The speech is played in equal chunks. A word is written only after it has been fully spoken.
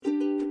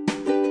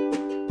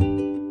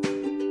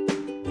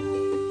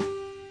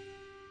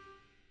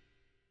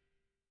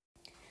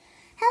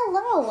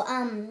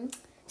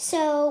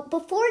So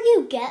before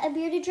you get a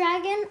bearded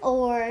dragon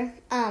or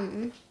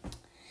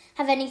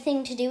have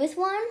anything to do with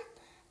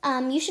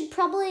one, you should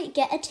probably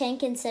get a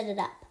tank and set it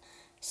up.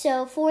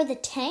 So for the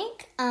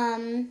tank,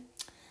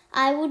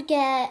 I would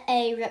get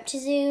a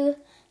Reptizoo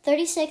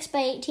 36 by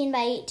 18 by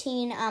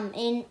 18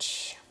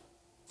 inch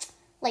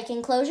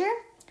enclosure.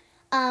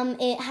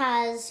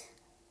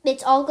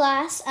 It's all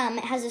glass.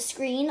 It has a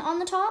screen on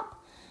the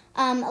top,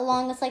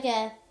 along with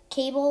a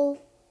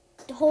cable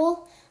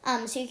hole,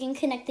 so you can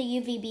connect the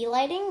UVB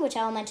lighting, which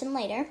I will mention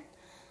later.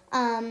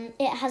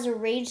 It has a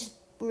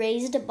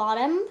raised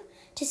bottom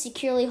to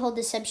securely hold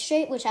the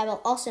substrate, which I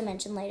will also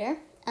mention later.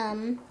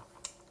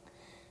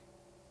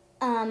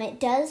 It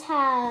does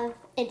have,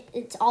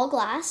 it's all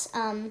glass,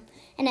 and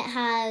it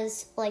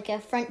has a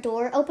front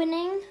door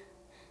opening,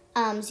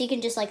 so you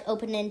can just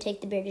open it and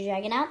take the bearded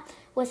dragon out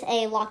with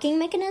a locking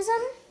mechanism.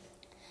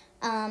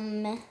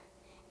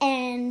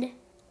 And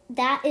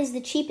that is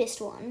the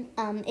cheapest one.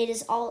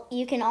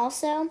 You can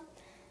also,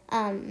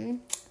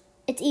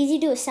 it's easy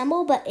to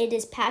assemble, but it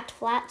is packed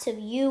flat, so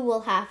you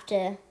will have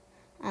to,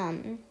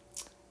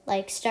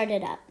 start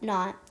it up,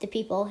 not the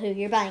people who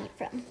you're buying it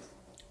from.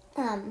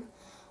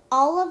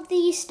 All of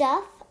the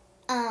stuff,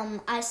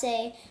 I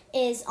say,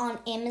 is on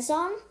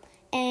Amazon,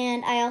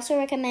 and I also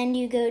recommend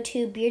you go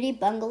to Beardy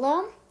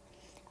Bungalow.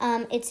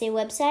 It's a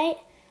website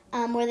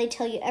where they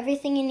tell you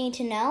everything you need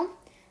to know.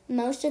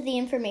 Most of the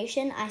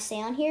information I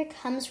say on here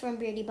comes from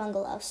Beardy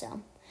Bungalow,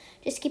 so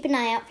just keep an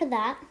eye out for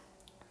that.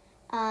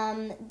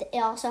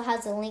 It also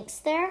has the links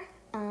there.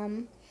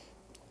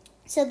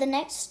 So the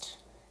next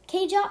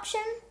cage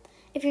option,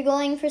 if you're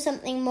going for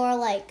something more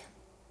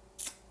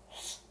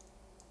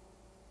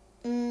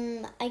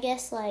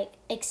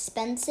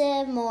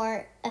expensive,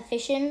 more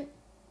efficient,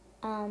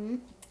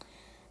 then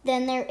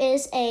there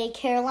is a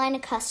Carolina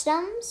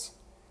Customs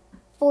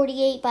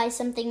 48 by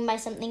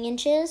something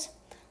inches.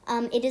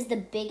 It is the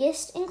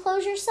biggest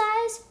enclosure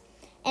size,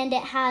 and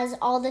it has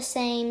all the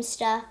same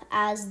stuff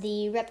as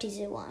the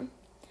Reptizoo one.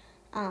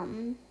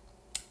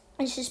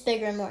 It's just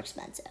bigger and more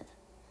expensive.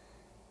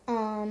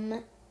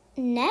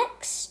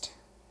 Next,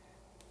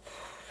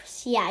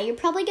 you're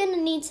probably going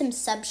to need some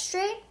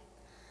substrate.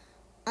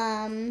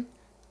 The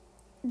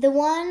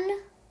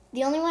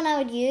only one I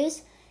would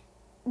use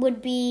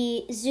would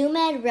be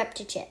Zoo-Med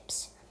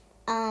Reptichips.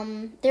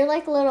 They're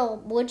like little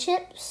wood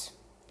chips,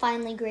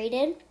 finely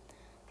grated.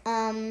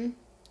 And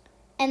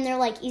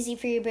they're easy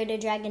for your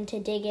bearded dragon to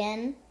dig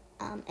in.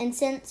 And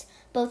since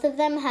both of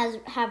them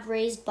have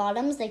raised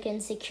bottoms, they can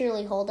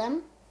securely hold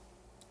them,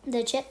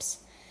 the chips.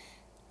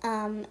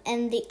 And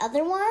the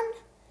other one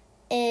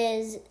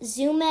is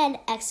Zoo-Med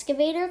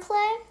Excavator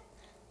Clay,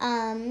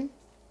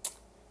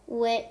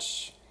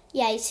 which,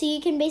 so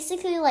you can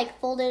basically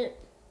fold it.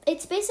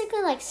 It's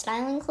basically like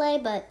styling clay,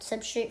 but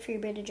substrate for your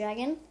bearded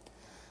dragon.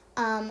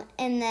 And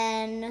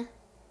then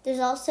there's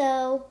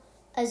also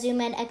a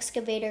Zoo-Med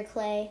Excavator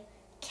Clay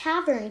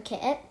cavern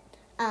kit,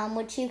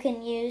 which you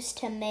can use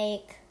to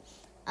make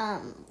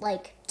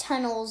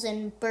tunnels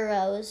and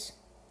burrows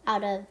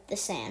out of the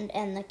sand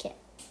and the kit.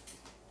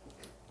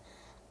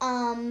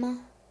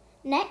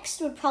 Next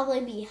would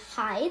probably be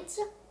hides.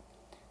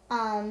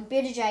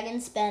 Bearded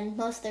dragons spend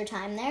most of their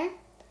time there,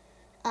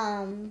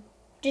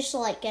 just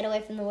to get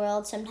away from the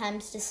world,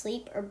 sometimes to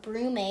sleep or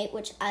brumate,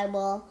 which I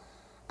will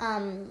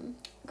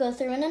go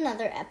through in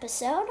another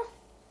episode.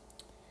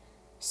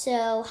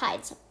 So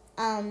hides.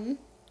 On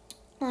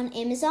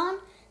Amazon,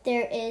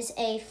 there is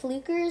a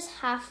Fluker's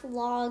Half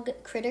Log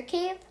Critter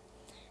Cave,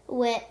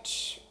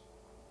 which,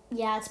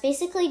 it's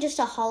basically just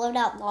a hollowed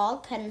out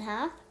log cut in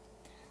half.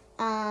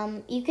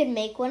 You could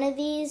make one of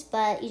these,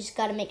 but you just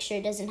got to make sure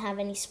it doesn't have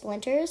any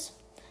splinters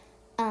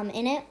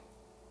in it.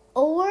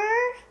 Or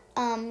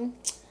a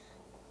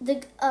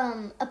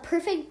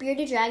perfect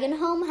bearded dragon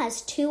home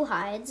has two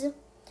hides.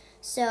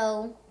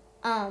 So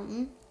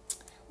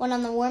one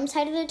on the warm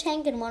side of the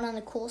tank and one on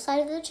the cool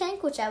side of the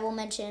tank, which I will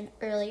mention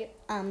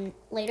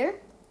later.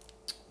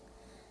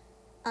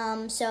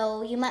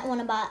 So you might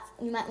want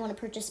to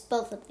purchase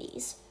both of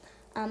these.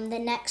 The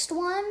next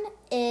one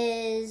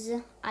is,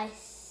 I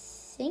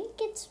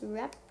think it's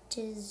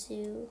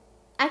Reptizoo.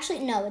 Actually,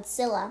 no, it's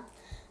Zilla.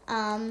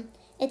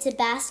 It's a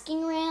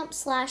basking ramp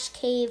 /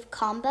 cave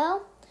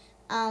combo.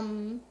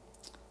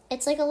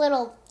 It's like a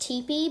little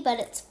teepee, but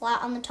it's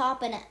flat on the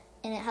top, and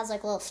it has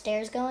little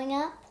stairs going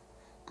up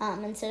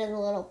instead of the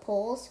little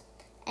poles.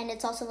 And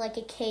it's also like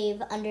a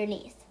cave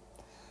underneath.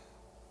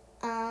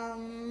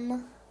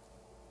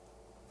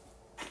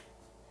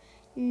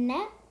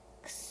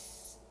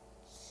 Next,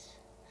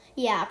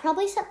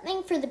 probably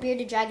something for the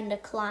bearded dragon to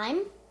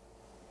climb.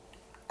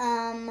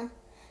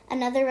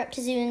 Another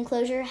Reptizoo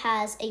enclosure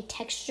has a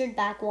textured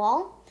back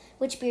wall,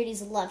 which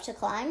beardies love to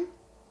climb.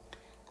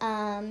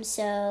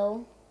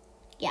 So,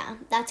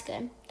 that's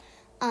good.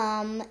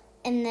 And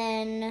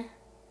then,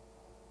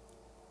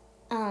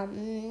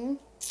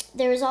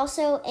 there's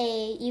also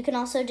you can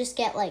also just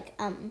get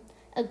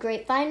a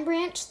grapevine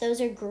branch.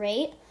 Those are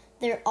great.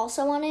 They're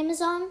also on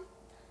Amazon.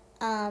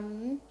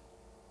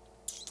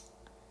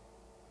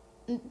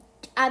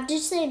 I'd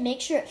just say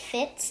make sure it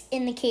fits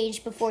in the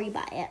cage before you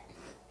buy it.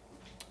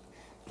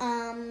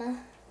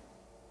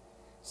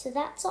 So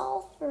that's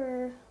all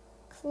for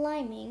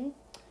climbing.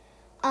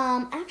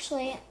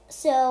 Actually,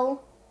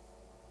 so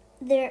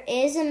there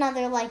is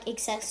another like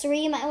accessory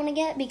you might want to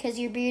get because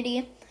your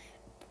beauty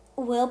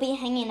will be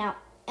hanging out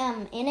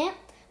in it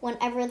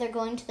whenever they're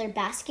going to their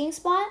basking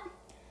spot.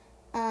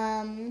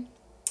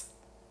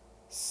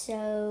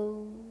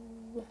 So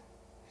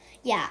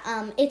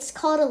yeah, it's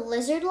called a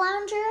lizard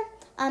lounger.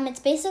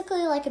 It's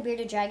basically like a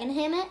bearded dragon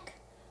hammock.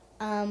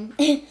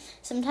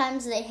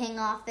 Sometimes they hang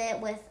off it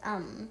with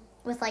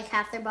like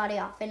half their body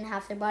off and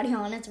half their body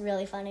on. It's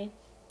really funny.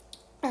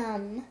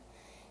 And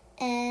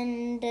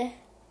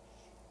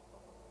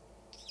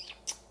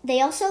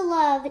they also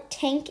love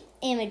tank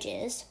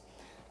images,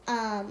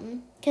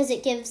 because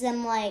it gives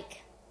them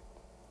like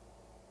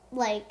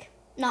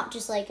not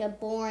just like a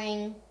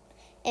boring,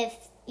 if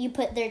you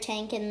put their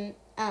tank in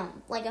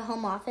like a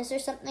home office or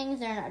something,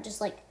 they're not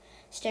just like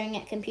staring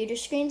at computer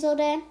screens all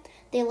day.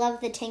 They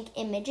love the tank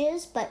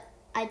images, but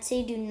I'd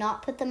say do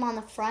not put them on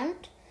the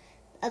front.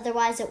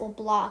 Otherwise, it will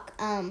block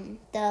the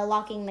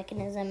locking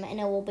mechanism, and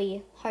it will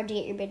be hard to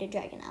get your bearded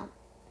dragon out.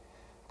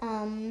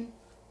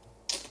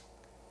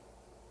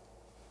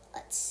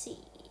 Let's see.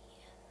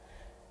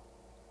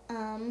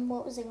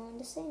 What was I going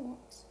to say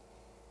next?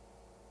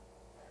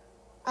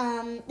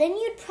 Then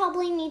you'd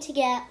probably need to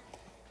get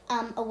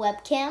a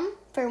webcam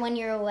for when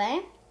you're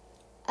away.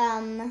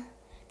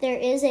 There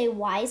is a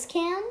Wyze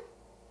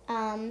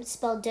Cam,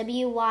 spelled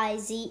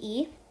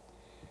W-Y-Z-E.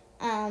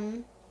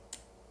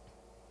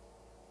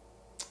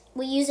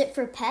 We use it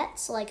for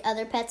pets, like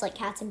other pets, like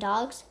cats and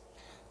dogs.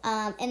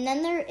 And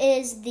then there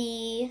is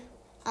the,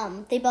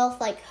 they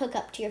both like hook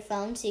up to your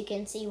phone so you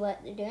can see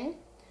what they're doing.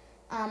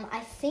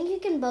 I think you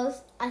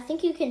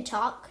can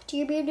talk to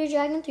your bearded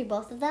dragon through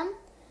both of them.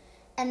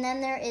 And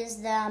then there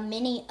is the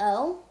Mini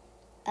O,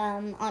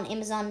 on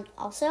Amazon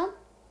also.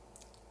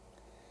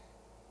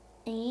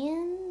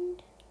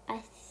 And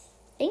I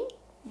think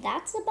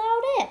that's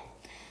about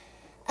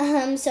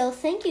it. So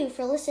thank you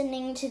for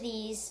listening to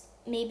these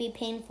maybe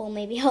painful,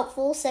 maybe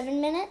helpful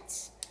 7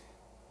 minutes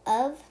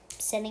of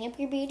setting up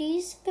your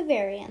beauty's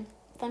vivarium.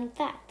 Fun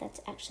fact, that's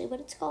actually what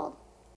it's called.